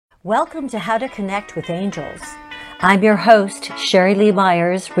Welcome to How to Connect with Angels. I'm your host, Sherry Lee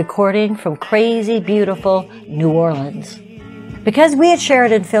Myers, recording from crazy, beautiful New Orleans. Because we at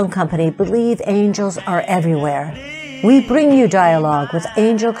Sheridan Film Company believe angels are everywhere, we bring you dialogue with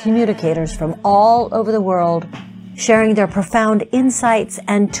angel communicators from all over the world, sharing their profound insights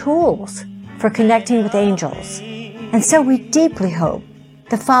and tools for connecting with angels. And so we deeply hope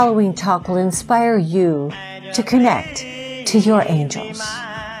the following talk will inspire you to connect to your angels.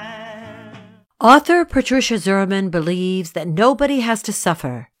 Author Patricia Zerman believes that nobody has to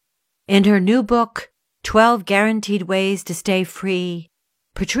suffer. In her new book, 12 Guaranteed Ways to Stay Free,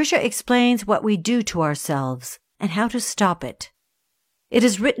 Patricia explains what we do to ourselves and how to stop it. It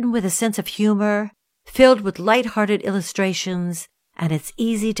is written with a sense of humor, filled with light-hearted illustrations, and it's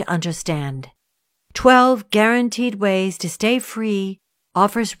easy to understand. 12 Guaranteed Ways to Stay Free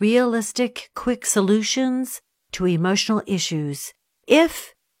offers realistic, quick solutions to emotional issues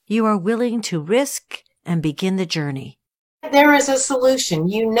if you are willing to risk and begin the journey. There is a solution.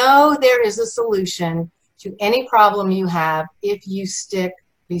 You know there is a solution to any problem you have if you stick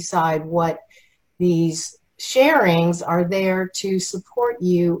beside what these sharings are there to support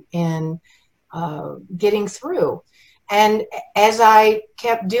you in getting through. And as I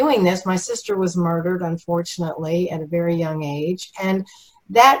kept doing this, my sister was murdered, unfortunately, at a very young age. And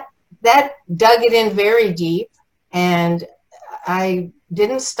that dug it in very deep. And I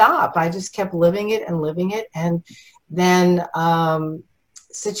didn't stop. I just kept living it and living it. And then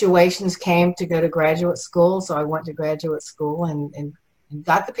situations came to go to graduate school. So I went to graduate school and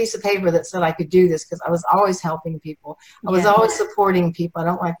got the piece of paper that said I could do this because I was always helping people. I was always supporting people. I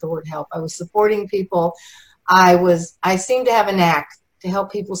don't like the word help. I was supporting people. I seemed to have a knack to help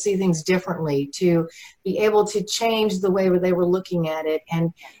people see things differently, to be able to change the way they were looking at it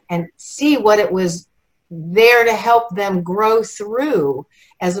and see what it was there to help them grow through,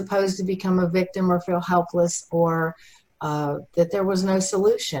 as opposed to become a victim or feel helpless or that there was no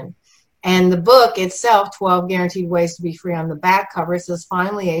solution. And the book itself, 12 Guaranteed Ways to Be Free, on the back cover, it says,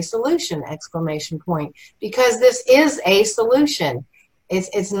 "Finally a solution!" ! Because this is a solution.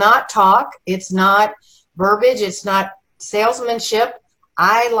 It's not talk. It's not verbiage. It's not salesmanship.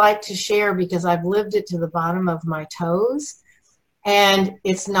 I like to share because I've lived it to the bottom of my toes. And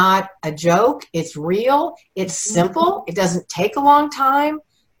it's not a joke. It's real. It's simple. It doesn't take a long time.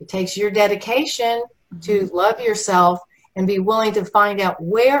 It takes your dedication to love yourself and be willing to find out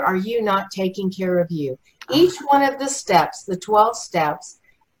where are you not taking care of you. Each one of the steps, the 12 steps,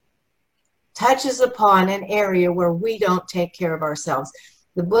 touches upon an area where we don't take care of ourselves.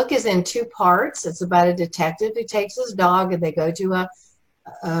 The book is in 2 parts. It's about a detective who takes his dog and they go to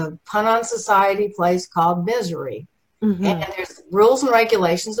a pun-on-society place called Misery. Mm-hmm. And there's rules and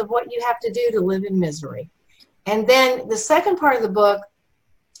regulations of what you have to do to live in misery. And then the second part of the book,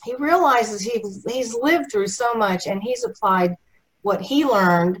 he realizes he's lived through so much and he's applied what he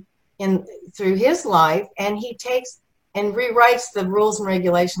learned through his life, and he takes and rewrites the rules and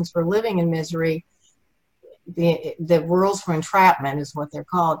regulations for living in misery. The rules for entrapment is what they're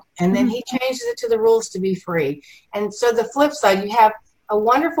called. And then he changes it to the rules to be free. And so the flip side, you have a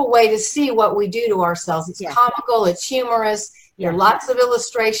wonderful way to see what we do to ourselves. It's comical, it's humorous, there are lots of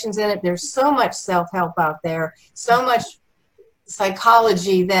illustrations in it. There's so much self-help out there, so much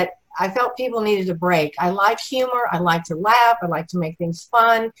psychology that I felt people needed a break. I like humor, I like to laugh, I like to make things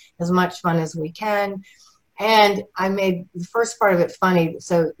fun, as much fun as we can. And I made the first part of it funny.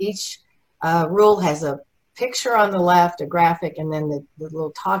 So each rule has a picture on the left, a graphic, and then the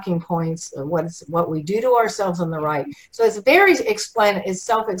little talking points of what we do to ourselves on the right. So it's very it's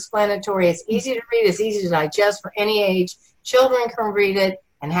self-explanatory. It's easy to read. It's easy to digest for any age. Children can read it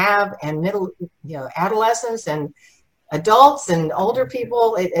and adolescents and adults and older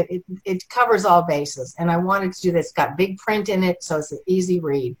people. It covers all bases. And I wanted to do this. It's got big print in it, so it's an easy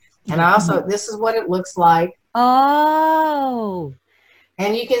read. And I also, this is what it looks like. Oh.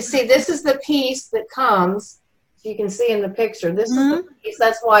 And you can see this is the piece that comes. You can see in the picture. This is the piece.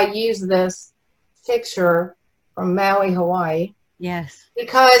 That's why I use this picture from Maui, Hawaii. Yes.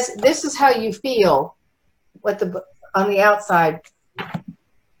 Because this is how you feel on the outside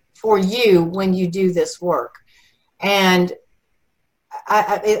for you when you do this work. And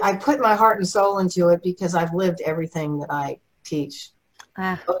I put my heart and soul into it because I've lived everything that I teach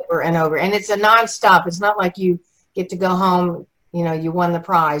over and over. And it's a nonstop. It's not like you get to go home, you won the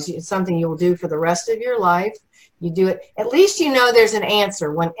prize. It's something you'll do for the rest of your life. You do it. At least there's an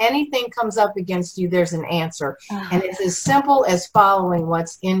answer. When anything comes up against you, there's an answer. And it's as simple as following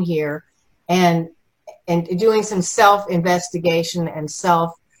what's in here and doing some self-investigation and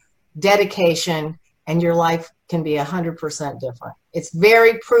self-dedication, and your life can be 100% different. It's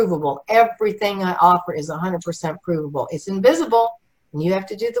very provable. Everything I offer is 100% provable. It's invisible, and you have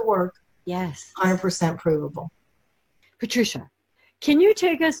to do the work. Yes. 100% provable. Patricia, can you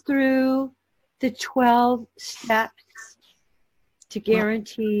take us through the 12 steps to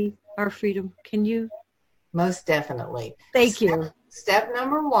guarantee our freedom? Can you? Most definitely. Thank you. Step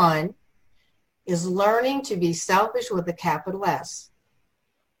number 1 is learning to be selfish with a capital S.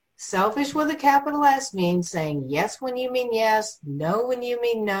 Selfish with a capital S means saying yes when you mean yes, no when you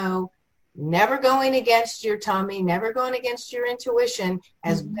mean no, never going against your tummy, never going against your intuition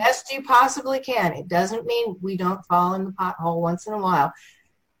as best you possibly can. It doesn't mean we don't fall in the pothole once in a while.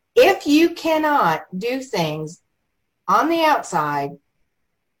 If you cannot do things on the outside,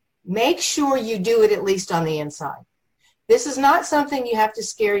 make sure you do it at least on the inside. This is not something you have to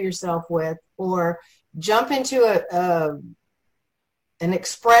scare yourself with or jump into an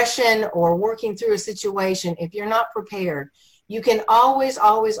expression or working through a situation if you're not prepared. You can always,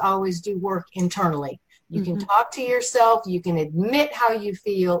 always, always do work internally. You can talk to yourself. You can admit how you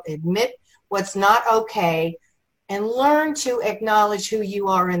feel, admit what's not okay, and learn to acknowledge who you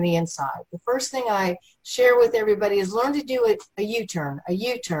are in the inside. The first thing I share with everybody is learn to do a U-turn, a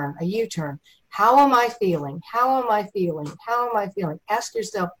U-turn, a U-turn. How am I feeling? How am I feeling? How am I feeling? Ask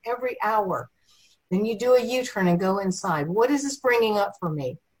yourself every hour. Then you do a U-turn and go inside. What is this bringing up for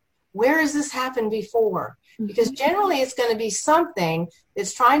me? Where has this happened before? Because generally it's going to be something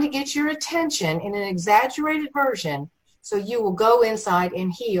that's trying to get your attention in an exaggerated version, so you will go inside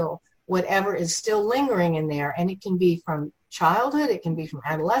and heal whatever is still lingering in there. And it can be from childhood, it can be from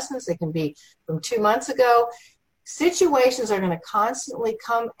adolescence, it can be from 2 months ago. Situations are going to constantly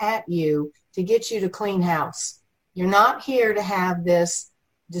come at you to get you to clean house. You're not here to have this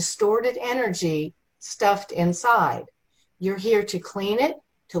distorted energy stuffed inside. You're here to clean it,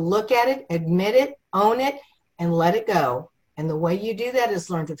 to look at it, admit it, own it, and let it go. And the way you do that is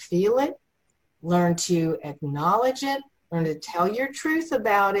learn to feel it, learn to acknowledge it, learn to tell your truth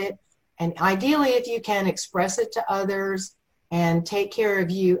about it, and ideally, if you can, express it to others and take care of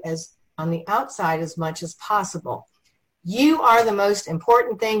you as on the outside as much as possible. You are the most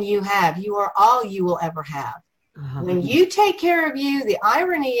important thing you have. You are all you will ever have. When you take care of you, the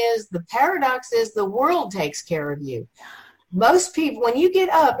irony is, the paradox is, the world takes care of you. Most people, when you get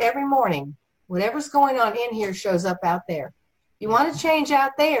up every morning, whatever's going on in here shows up out there. You want to change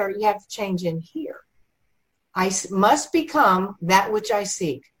out there, you have to change in here. I must become that which I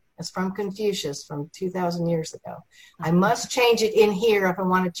seek. That's from Confucius from 2,000 years ago. I must change it in here if I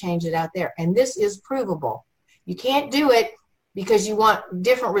want to change it out there. And this is provable. You can't do it because you want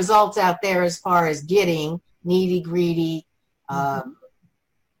different results out there as far as getting needy, greedy,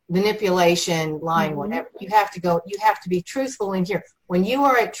 manipulation, lying, whatever. You have to be truthful in here. When you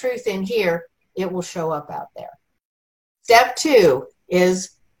are at truth in here, it will show up out there. Step 2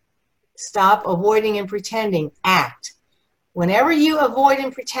 is stop avoiding and pretending. Act. Whenever you avoid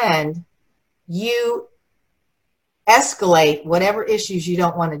and pretend, you escalate whatever issues you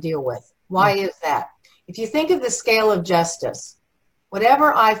don't want to deal with. Why is that? If you think of the scale of justice,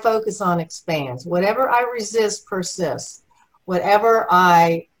 whatever I focus on expands. Whatever I resist persists. Whatever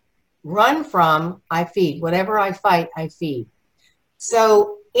I run from, I feed. Whatever I fight, I feed.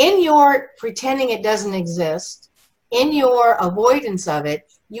 So in your pretending it doesn't exist, in your avoidance of it,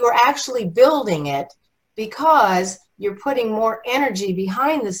 you are actually building it because you're putting more energy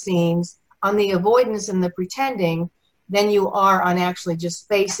behind the scenes on the avoidance and the pretending than you are on actually just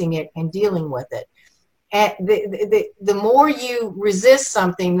facing it and dealing with it. And the more you resist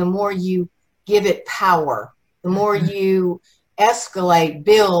something, the more you give it power, the more you escalate,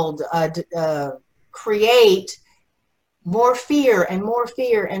 build, create more fear and more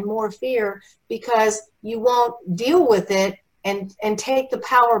fear and more fear, because you won't deal with it and take the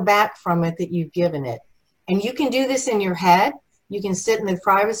power back from it that you've given it. And you can do this in your head. You can sit in the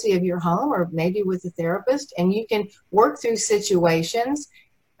privacy of your home or maybe with a therapist, and you can work through situations,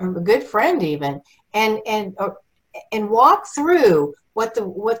 or a good friend even, and walk through what's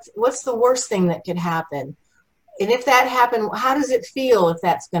the worst thing that could happen. And if that happened, how does it feel if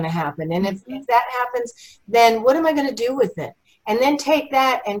that's going to happen? And if that happens, then what am I going to do with it? And then take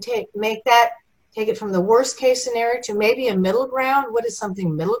that and take it from the worst case scenario to maybe a middle ground. What is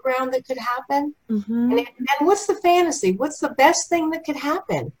something middle ground that could happen? And what's the fantasy? What's the best thing that could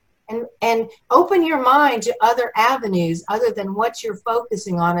happen? And open your mind to other avenues other than what you're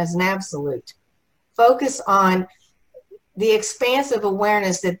focusing on as an absolute. Focus on the expansive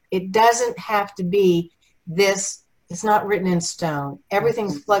awareness that it doesn't have to be this. It's not written in stone.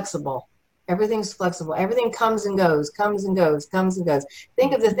 Everything's flexible. Everything's flexible. Everything comes and goes, comes and goes, comes and goes.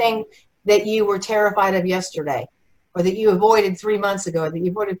 Think of the thing that you were terrified of yesterday, or that you avoided 3 months ago, or that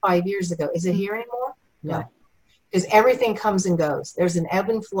you avoided 5 years ago. Is it here anymore? No. Because everything comes and goes. There's an ebb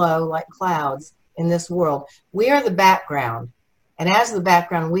and flow like clouds in this world. We are the background. And as the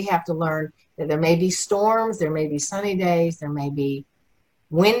background, we have to learn that there may be storms, there may be sunny days, there may be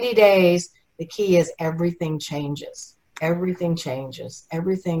windy days. The key is everything changes. Everything changes.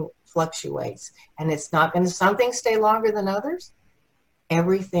 Everything fluctuates. And it's not going to, some things stay longer than others.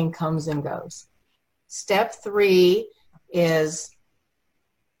 Everything comes and goes. Step 3 is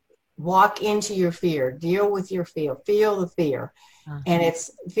walk into your fear. Deal with your fear. Feel the fear. And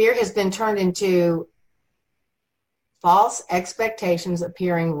fear has been turned into false expectations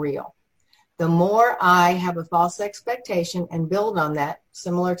appearing real. The more I have a false expectation and build on that,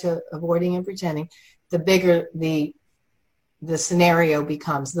 similar to avoiding and pretending, the bigger the scenario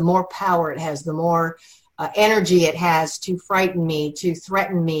becomes, the more power it has, the more energy it has to frighten me, to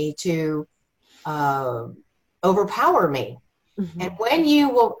threaten me, to overpower me. Mm-hmm. And when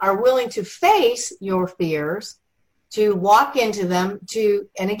you are willing to face your fears, to walk into them,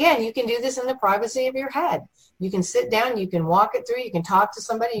 and again, you can do this in the privacy of your head. You can sit down, you can walk it through, you can talk to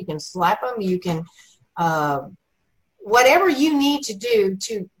somebody, you can slap them, you can, whatever you need to do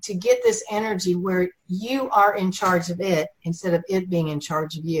to get this energy where you are in charge of it instead of it being in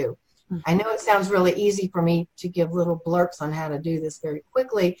charge of you. Mm-hmm. I know it sounds really easy for me to give little blurts on how to do this very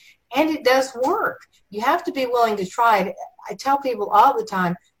quickly, and it does work. You have to be willing to try it. I tell people all the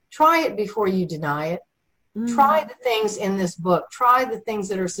time, try it before you deny it. Mm-hmm. Try the things in this book. Try the things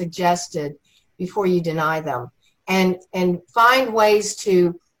that are suggested before you deny them, and find ways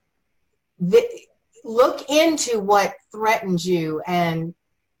to look into what threatens you and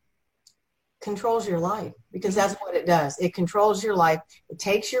controls your life, because that's what it does. It controls your life. It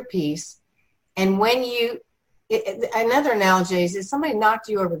takes your peace. And when another analogy is if somebody knocked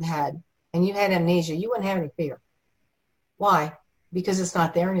you over the head and you had amnesia, you wouldn't have any fear. Why? Because it's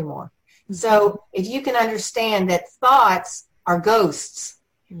not there anymore. Mm-hmm. So if you can understand that thoughts are ghosts,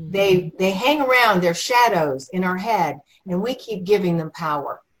 mm-hmm. they hang around, they're shadows in our head, and we keep giving them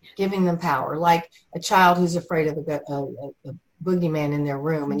power, like a child who's afraid of a boogeyman in their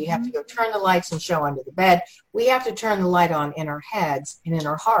room, and you have to go turn the lights and show under the bed. We have to turn the light on in our heads and in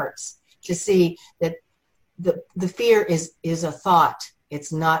our hearts to see that the fear is a thought.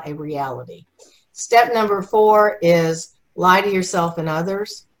 It's not a reality. Step number 4 is lie to yourself and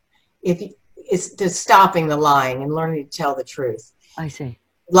others. It's to stopping the lying and learning to tell the truth. I see.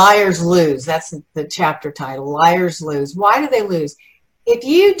 Liars lose. That's the chapter title. Liars lose. Why do they lose? If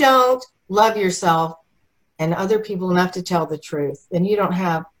you don't love yourself and other people enough to tell the truth, then you don't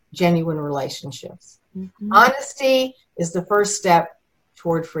have genuine relationships. Mm-hmm. Honesty is the first step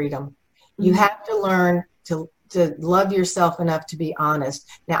toward freedom. Mm-hmm. You have to learn to love yourself enough to be honest.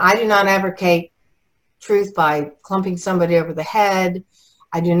 Now, I do not advocate truth by clumping somebody over the head.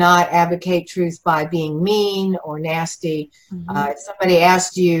 I do not advocate truth by being mean or nasty. Mm-hmm. If somebody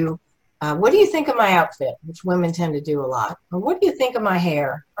asked you, what do you think of my outfit? Which women tend to do a lot. Or what do you think of my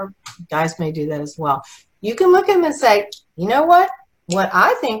hair? Or guys may do that as well. You can look at them and say, you know what? What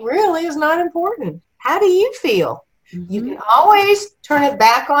I think really is not important. How do you feel? Mm-hmm. You can always turn it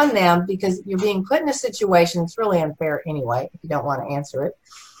back on them, because you're being put in a situation that's really unfair anyway, if you don't want to answer it.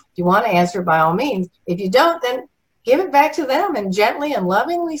 If you want to answer it, by all means. If you don't, then give it back to them and gently and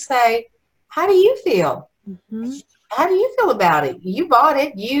lovingly say, how do you feel? Mm-hmm. How do you feel about it? You bought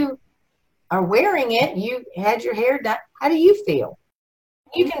it. You are wearing it. You had your hair done. How do you feel?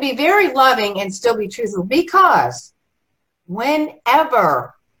 You can be very loving and still be truthful, because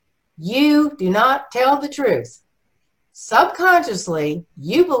whenever you do not tell the truth, subconsciously,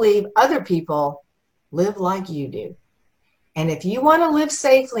 you believe other people live like you do. And if you want to live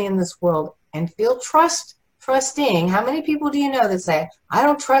safely in this world and feel trusting, how many people do you know that say, I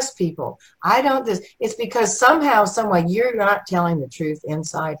don't trust people? I don't this. It's because somehow, someway, you're not telling the truth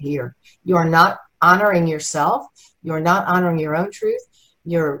inside here. You're not honoring yourself. You're not honoring your own truth.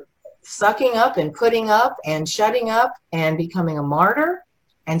 You're sucking up and putting up and shutting up and becoming a martyr.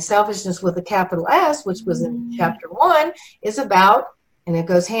 And selfishness with a capital S, which was in chapter 1, is about, and it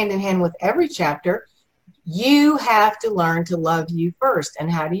goes hand in hand with every chapter, you have to learn to love you first.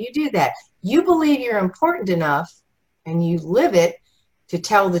 And how do you do that? You believe you're important enough, and you live it, to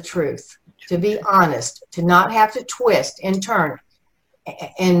tell the truth, to be honest, to not have to twist and turn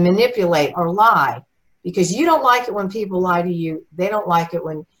and manipulate or lie, because you don't like it when people lie to you. They don't like it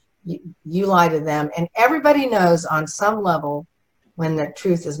when you lie to them. And everybody knows on some level when the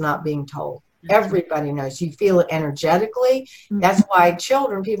truth is not being told. Everybody knows. You feel it energetically. That's why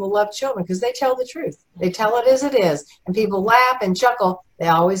people love children, because they tell the truth. They tell it as it is. And people laugh and chuckle. They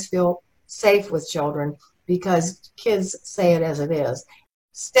always feel safe with children because kids say it as it is.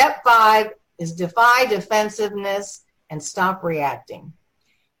 Step 5 is defy defensiveness and stop reacting.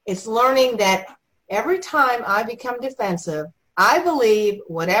 It's learning that every time I become defensive, I believe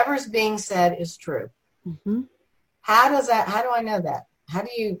whatever's being said is true. Mm-hmm. How do I know that? How do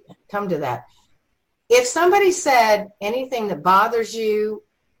you come to that? If somebody said anything that bothers you,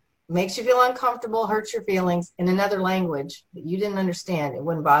 makes you feel uncomfortable, hurts your feelings in another language that you didn't understand, it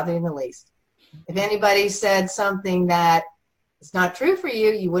wouldn't bother you in the least. If anybody said something that is not true for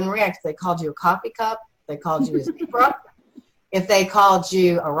you, you wouldn't react. If they called you a coffee cup, if they called you a zebra, if they called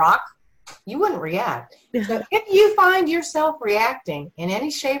you a rock, you wouldn't react. So if you find yourself reacting in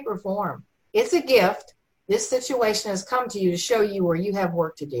any shape or form, it's a gift. This situation has come to you to show you where you have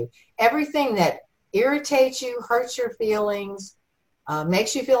work to do. Everything that irritates you, hurts your feelings,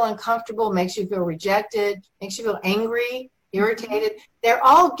 makes you feel uncomfortable, makes you feel rejected, makes you feel angry, irritated, they're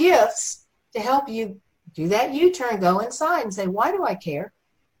all gifts to help you do that U-turn, go inside and say, why do I care?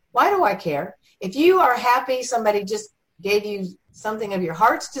 Why do I care? If you are happy, somebody just gave you something of your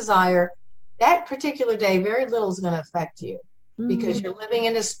heart's desire, that particular day, very little is going to affect you because you're living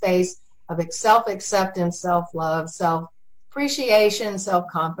in a space of self-acceptance, self-love, self-appreciation,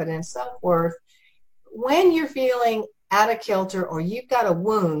 self-confidence, self-worth. When you're feeling out of kilter or you've got a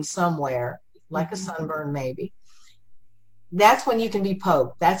wound somewhere, like a sunburn maybe, that's when you can be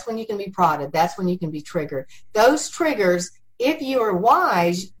poked. That's when you can be prodded. That's when you can be triggered. Those triggers, if you are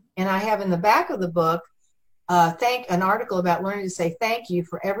wise, and I have in the back of the book, an article about learning to say thank you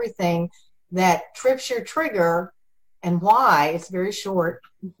for everything that trips your trigger and why. It's very short.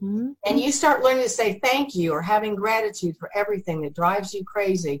 Mm-hmm. And you start learning to say thank you or having gratitude for everything that drives you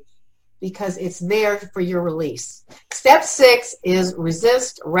crazy because it's there for your release. Step 6 is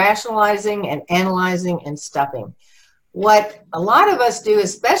resist rationalizing and analyzing and stuffing. What a lot of us do,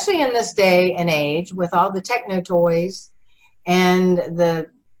 especially in this day and age with all the techno toys and the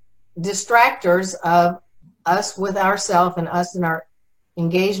distractors of us with ourselves and us in our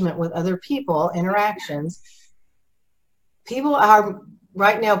engagement with other people, interactions, people are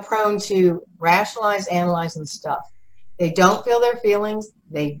right now prone to rationalize, analyze, and stuff. They don't feel their feelings.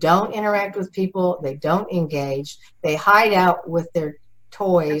 They don't interact with people. They don't engage. They hide out with their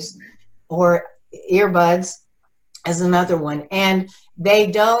toys or earbuds as another one. And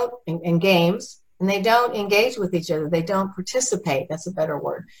they don't, in games, and they don't engage with each other. They don't participate. That's a better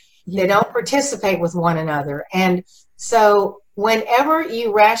word. They don't participate with one another. And so whenever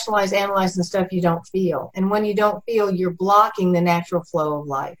you rationalize, analyze, and stuff, you don't feel. And when you don't feel, you're blocking the natural flow of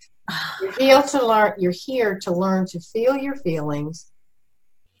life. You're here to learn to feel your feelings,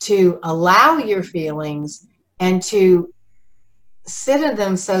 to allow your feelings, and to sit in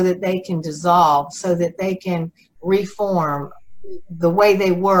them so that they can dissolve, so that they can reform the way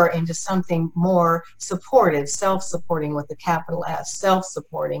they were into something more supportive, self-supporting with a capital S,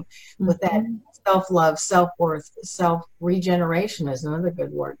 self-supporting with that self-love, self-worth, self-regeneration is another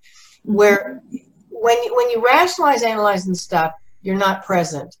good word. Where when you rationalize, analyze, and stuff, you're not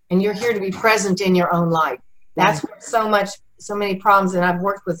present, and you're here to be present in your own life. That's where so many problems, and I've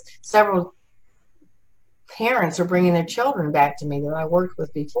worked with several parents are bringing their children back to me that I worked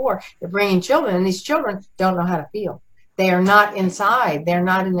with before. They're bringing children, and these children don't know how to feel. They are not inside. They're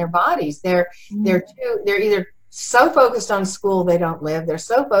not in their bodies. They're either so focused on school they don't live. They're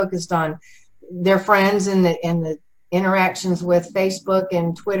so focused on their friends and the interactions with Facebook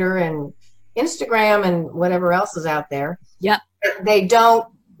and Twitter and Instagram and whatever else is out there. Yep. They don't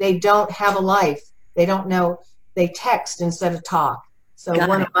have a life. They don't know. They text instead of talk. So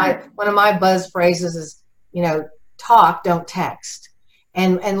one of my buzz phrases is, talk, don't text,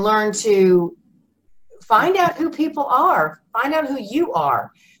 and learn to find out who people are, find out who you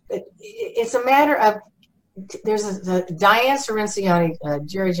are. It's a matter of, there's Diane Cerenciani,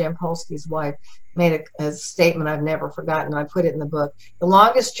 Jerry Jampolsky's wife, made a statement I've never forgotten. I put it in the book. The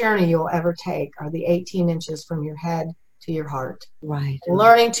longest journey you'll ever take are the 18 inches from your head to your heart. Right.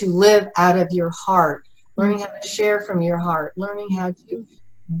 Learning to live out of your heart, learning how to share from your heart, learning how to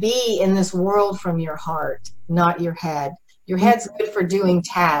be in this world from your heart, not your head. Your head's good for doing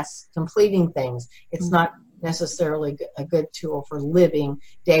tasks, completing things. It's not necessarily a good tool for living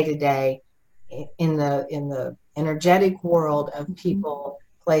day to day in the energetic world of people,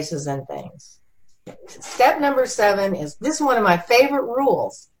 places, and things. Step number 7 is, this is one of my favorite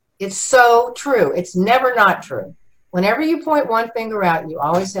rules. It's so true. It's never not true. Whenever you point one finger out, you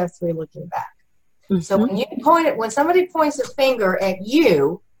always have 3 looking back. Mm-hmm. So when somebody points a finger at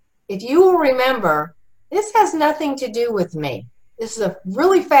you, if you will remember, this has nothing to do with me. This is a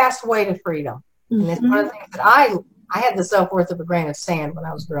really fast way to freedom. Mm-hmm. And it's one of the things that I had the self-worth of a grain of sand when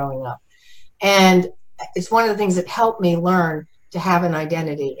I was growing up. And it's one of the things that helped me learn to have an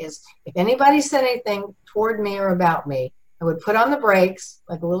identity is if anybody said anything toward me or about me, I would put on the brakes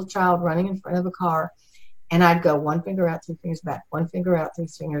like a little child running in front of a car. And I'd go one finger out, three fingers back, one finger out, three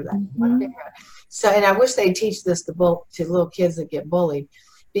fingers back, one finger out. So, and I wish they'd teach this to little kids that get bullied,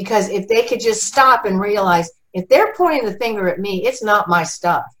 because if they could just stop and realize if they're pointing the finger at me, it's not my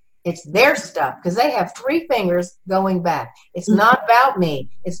stuff. It's their stuff, because they have three fingers going back. It's not about me.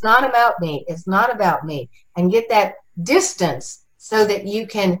 It's not about me. It's not about me. And get that distance so that you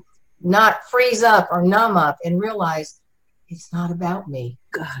can not freeze up or numb up and realize it's not about me.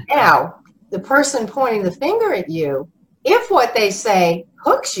 God. Now, the person pointing the finger at you, if what they say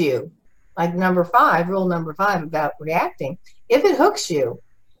hooks you, like rule number 5 about reacting, if it hooks you,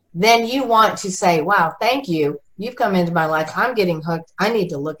 then you want to say, wow, thank you. You've come into my life. I'm getting hooked. I need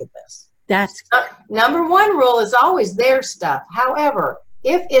to look at this. That's number 1 rule is always their stuff. However,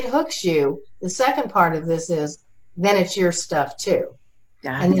 if it hooks you, the second part of this is then it's your stuff too.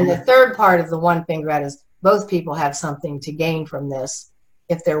 And then the third part of the one finger out is both people have something to gain from this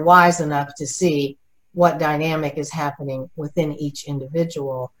if they're wise enough to see what dynamic is happening within each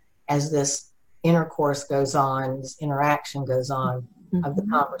individual as this intercourse goes on, this interaction goes on of the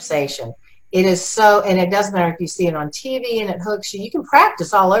conversation. It is so, and it doesn't matter if you see it on TV and it hooks you. You can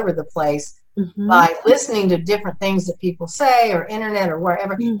practice all over the place by listening to different things that people say or internet or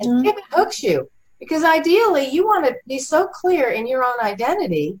wherever, and see if it hooks you. Because ideally, you want to be so clear in your own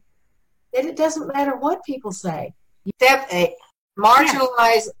identity that it doesn't matter what people say. Step 8,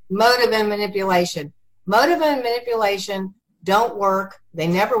 marginalize motive and manipulation. Motive and manipulation don't work. They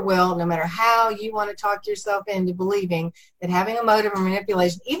never will, no matter how you want to talk yourself into believing that having a motive or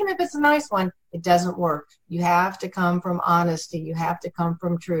manipulation, even if it's a nice one, it doesn't work. You have to come from honesty. You have to come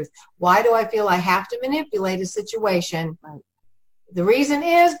from truth. Why do I feel I have to manipulate a situation? The reason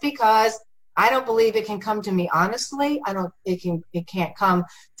is because I don't believe it can come to me honestly. It can't come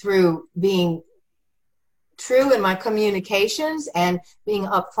through being true in my communications and being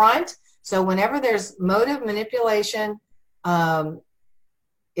upfront. So whenever there's motive manipulation,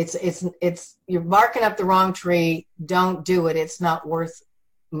 it's you're barking up the wrong tree. Don't do it. It's not worth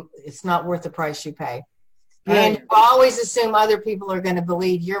the price you pay. And you always assume other people are going to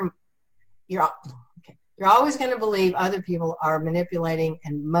believe you're always going to believe other people are manipulating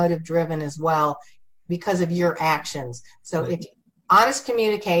and motive driven as well because of your actions. So if honest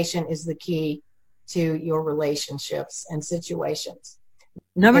communication is the key to your relationships and situations.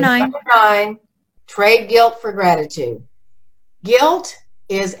 Number 9, trade guilt for gratitude. Guilt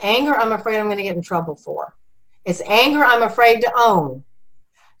is anger I'm afraid I'm going to get in trouble for. It's anger I'm afraid to own.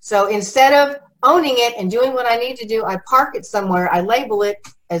 So instead of owning it and doing what I need to do, I park it somewhere. I label it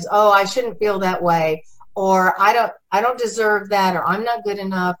as, oh, I shouldn't feel that way, or I don't deserve that, or I'm not good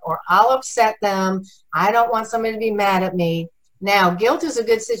enough, or I'll upset them. I don't want somebody to be mad at me. Now, guilt is a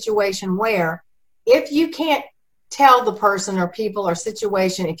good situation where if you can't tell the person or people or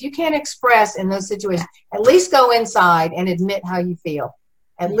situation, if you can't express in those situations, at least go inside and admit how you feel.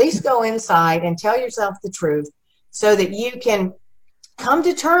 At least go inside and tell yourself the truth so that you can come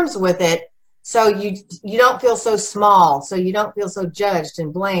to terms with it, so you don't feel so small, so you don't feel so judged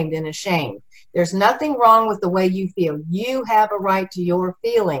and blamed and ashamed. There's nothing wrong with the way you feel. You have a right to your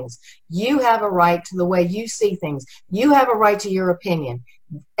feelings. You have a right to the way you see things. You have a right to your opinion.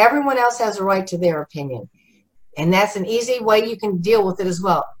 Everyone else has a right to their opinion. And that's an easy way you can deal with it as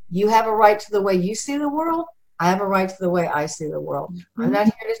well. You have a right to the way you see the world. I have a right to the way I see the world. I'm not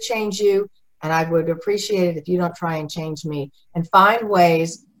here to change you, and I would appreciate it if you don't try and change me. And find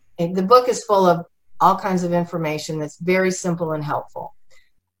ways. And the book is full of all kinds of information that's very simple and helpful.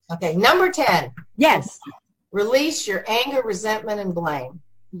 Okay, number 10. Yes. Release your anger, resentment, and blame.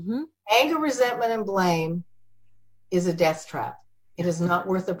 Anger, resentment, and blame is a death trap. It is not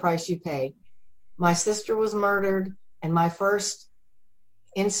worth the price you pay. My sister was murdered, and my first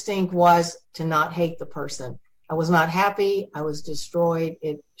instinct was to not hate the person. I was not happy. I was destroyed.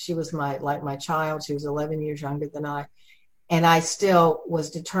 She was my child. She was 11 years younger than I. And I still was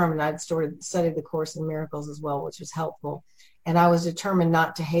determined. I'd studied the Course in Miracles as well, which was helpful. And I was determined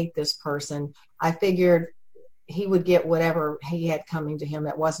not to hate this person. I figured he would get whatever he had coming to him.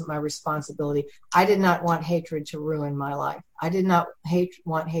 That wasn't my responsibility. I did not want hatred to ruin my life. I did not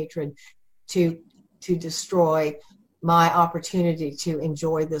want hatred to destroy my opportunity to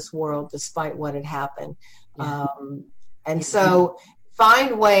enjoy this world despite what had happened. So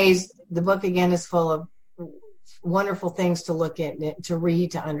find ways. The book, again, is full of wonderful things to look at, to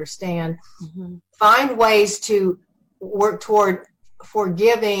read, to understand. Find ways to work toward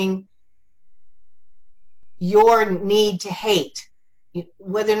forgiving your need to hate.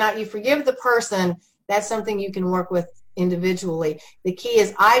 whether or not you forgive the person, that's something you can work with individually. The key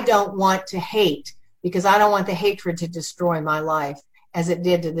is I don't want to hate, because I don't want the hatred to destroy my life as it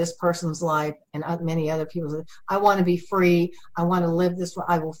did to this person's life and many other people's. I want to be free. I want to live this way.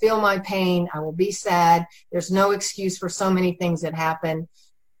 I will feel my pain. I will be sad. There's no excuse for so many things that happen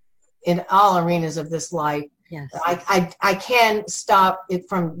in all arenas of this life. Yes. I can stop it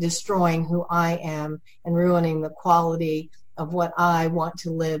from destroying who I am and ruining the quality of what I want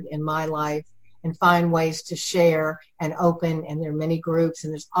to live in my life, and find ways to share and open. And there are many groups,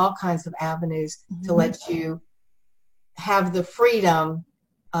 and there's all kinds of avenues to let you have the freedom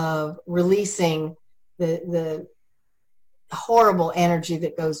of releasing the horrible energy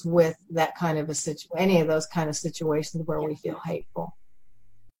that goes with that kind of any of those kind of situations where we feel hateful.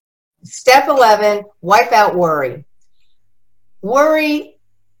 Step 11, wipe out worry. Worry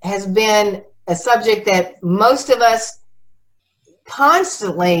has been a subject that most of us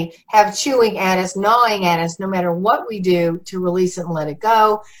constantly have chewing at us, gnawing at us, no matter what we do to release it and let it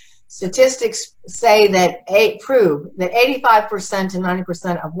go. Statistics say that prove that 85% to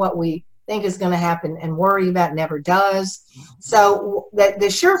 90% of what we think is going to happen and worry about never does. So the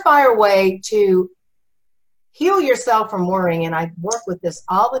surefire way to heal yourself from worrying, and I work with this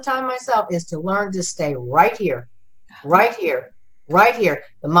all the time myself, is to learn to stay right here, right here, right here.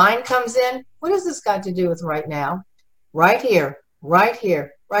 The mind comes in. What has this got to do with right now? Right here, right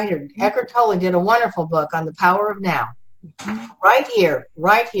here, right here. Eckhart Tolle did a wonderful book on the power of now. Right here,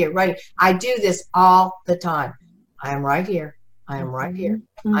 right here, right here. I do this all the time. I am right here. I am right here.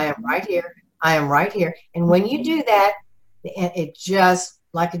 I am right here. I am right here. And when you do that, it just,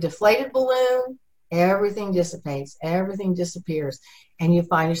 like a deflated balloon, everything dissipates, everything disappears, and you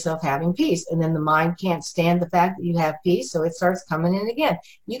find yourself having peace. And then the mind can't stand the fact that you have peace, so it starts coming in again.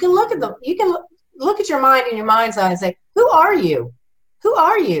 You can look at your mind in your mind's eye and say, who are you? Who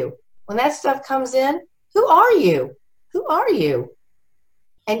are you? When that stuff comes in, who are you? Who are you?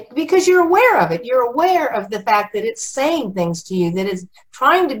 And because you're aware of it, you're aware of the fact that it's saying things to you, that it's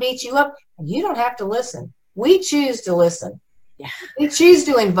trying to beat you up, and you don't have to listen. We choose to listen. Yeah. We choose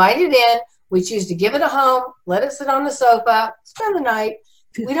to invite it in. We choose to give it a home, let it sit on the sofa, spend the night.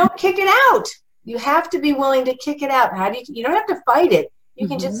 We don't kick it out. You have to be willing to kick it out. You don't have to fight it. You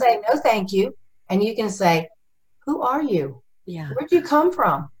can just say, no, thank you. And you can say, who are you? Yeah. Where'd you come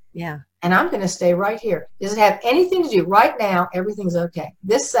from? Yeah. And I'm going to stay right here. Does it have anything to do right now? Everything's okay.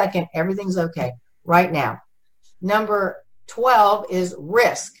 This second, everything's okay right now. Number 12 is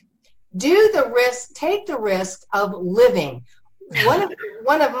risk. Take the risk of living. One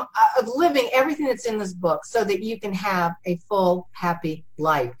of living everything that's in this book, so that you can have a full, happy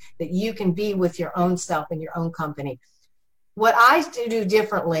life, that you can be with your own self and your own company. What I do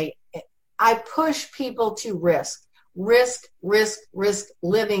differently, I push people to risk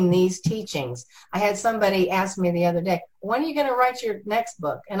living these teachings. I had somebody ask me the other day, when are you going to write your next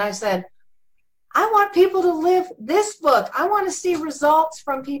book? And I said, I want people to live this book. I want to see results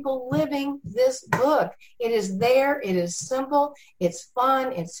from people living this book. It is there. It is simple. It's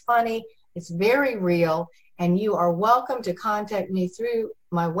fun. It's funny. It's very real. And you are welcome to contact me through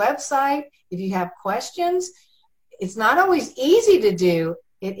my website if you have questions. It's not always easy to do.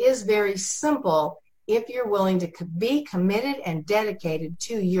 It is very simple if you're willing to be committed and dedicated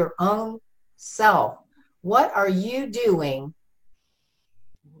to your own self. What are you doing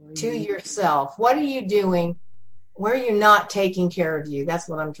to yourself? What are you doing? Where are you not taking care of you? That's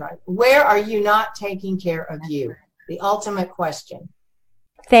what I'm trying. Where are you not taking care of you? The ultimate question.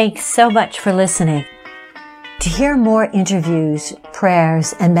 Thanks so much for listening. To hear more interviews,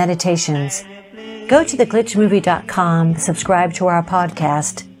 prayers, and meditations, go to theglitchmovie.com, subscribe to our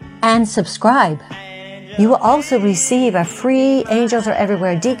podcast, and subscribe. You will also receive a free Angels Are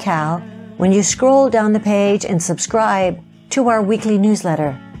Everywhere decal when you scroll down the page and subscribe to our weekly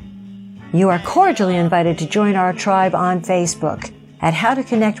newsletter. You are cordially invited to join our tribe on Facebook at How to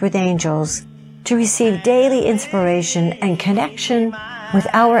Connect with Angels to receive daily inspiration and connection with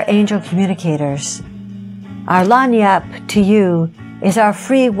our angel communicators. Our lanyap to you is our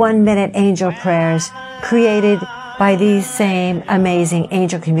free 1-minute angel prayers created by these same amazing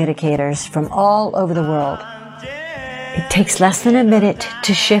angel communicators from all over the world. It takes less than a minute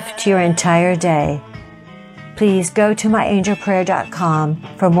to shift your entire day. Please go to myangelprayer.com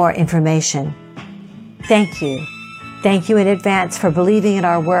for more information. Thank you. Thank you in advance for believing in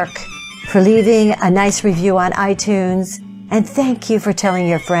our work, for leaving a nice review on iTunes, and thank you for telling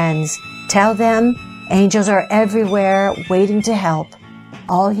your friends. Tell them angels are everywhere waiting to help.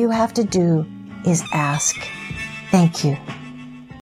 All you have to do is ask. Thank you.